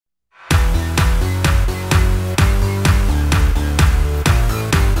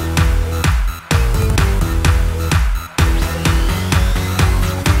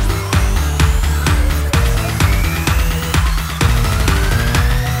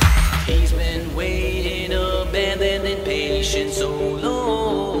so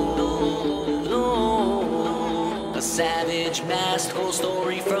low, low. A savage masked whole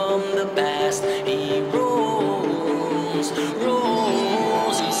story from the past. He rose,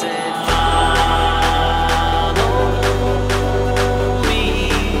 rose. He said, follow me,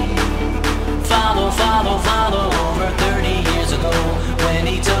 follow, follow, follow. Over 30 years ago, when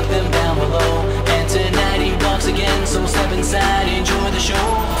he took them down below, and tonight he walks again. So step inside, enjoy the show.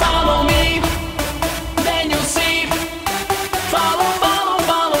 Follow me, then you'll see. Follow, follow,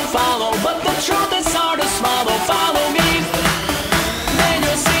 follow, follow. But the truth is hard to swallow. Follow me, then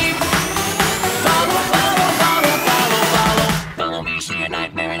you'll see. Follow, follow, follow, follow, follow. Follow me, see a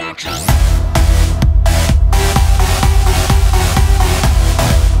nightmare in action.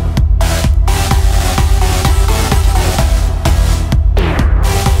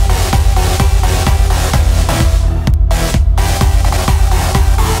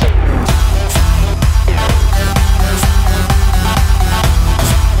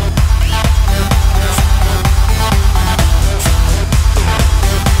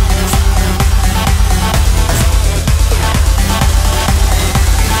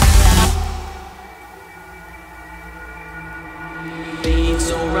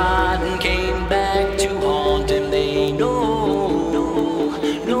 So rotten, came